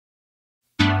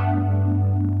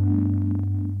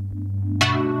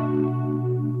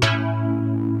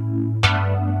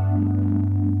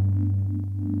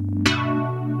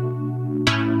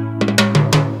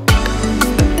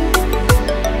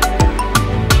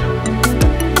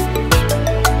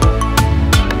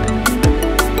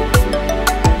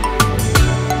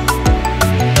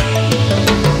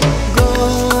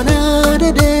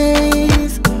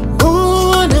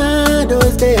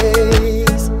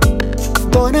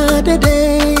are the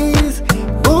days,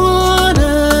 gone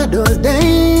are those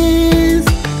days.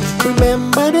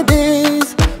 Remember the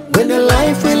days when the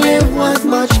life we lived was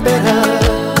much better.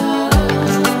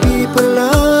 People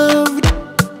loved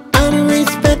and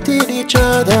respected each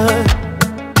other.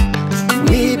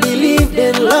 We believed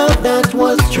in love that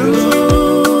was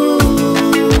true.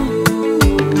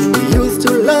 We used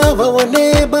to love our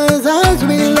neighbors as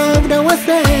we loved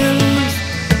ourselves.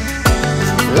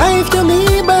 Life to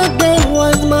me back then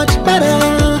was much better.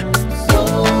 So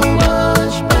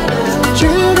much better.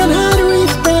 Children had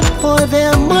respect for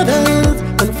their mothers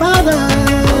and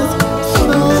fathers. So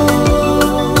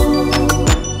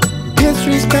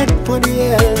disrespect for the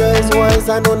elders was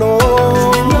a no-no.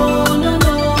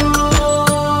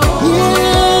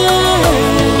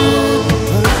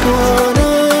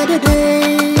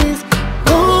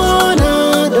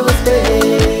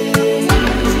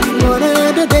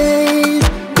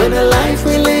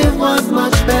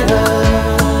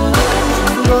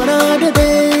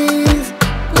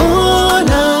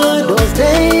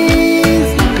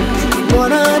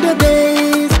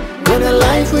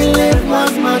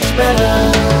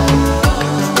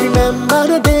 Remember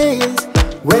the days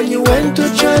when you went to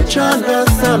church on a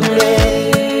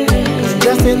Sunday,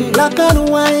 dressed in black and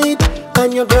white,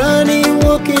 and your granny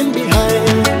walking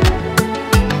behind.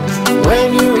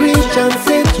 When you reached and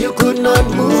sit, you could not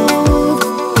move,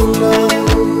 no,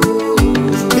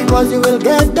 because you will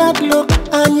get that look,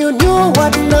 and you knew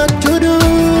what not to do.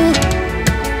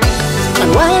 And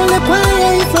while the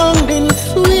choir is sounding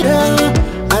sweeter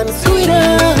and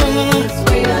sweeter,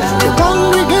 the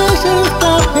congregation is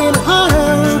clapping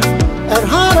harder and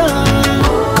harder.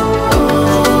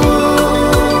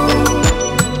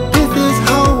 This is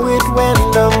how it went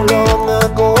down long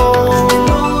ago.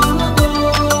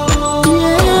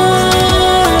 Yeah,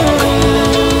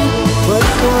 but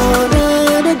gone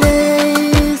are the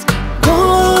days,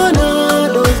 gone are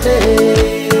those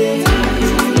days,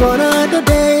 gone are the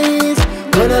days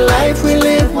when the life we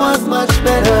lived was much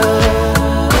better.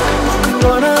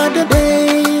 Gone are the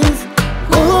days,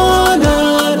 gone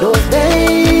are those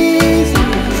days,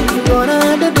 gone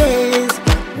are the days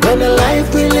when the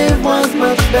life we lived was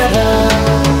much better.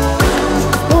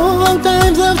 Oh,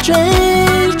 times have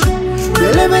changed,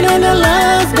 we're living in the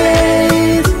last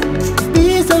days.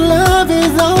 Peace and love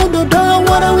is out the door,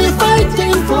 what are we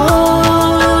fighting for?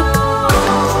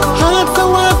 Hearts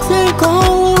are waxing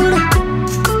cold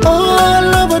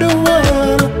all over the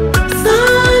world.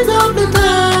 Signs of the time.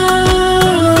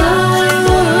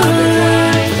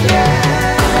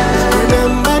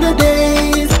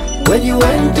 When you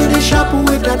went to the shop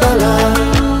with $1,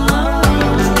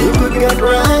 you could get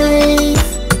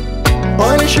rice,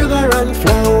 oil, sugar and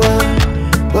flour.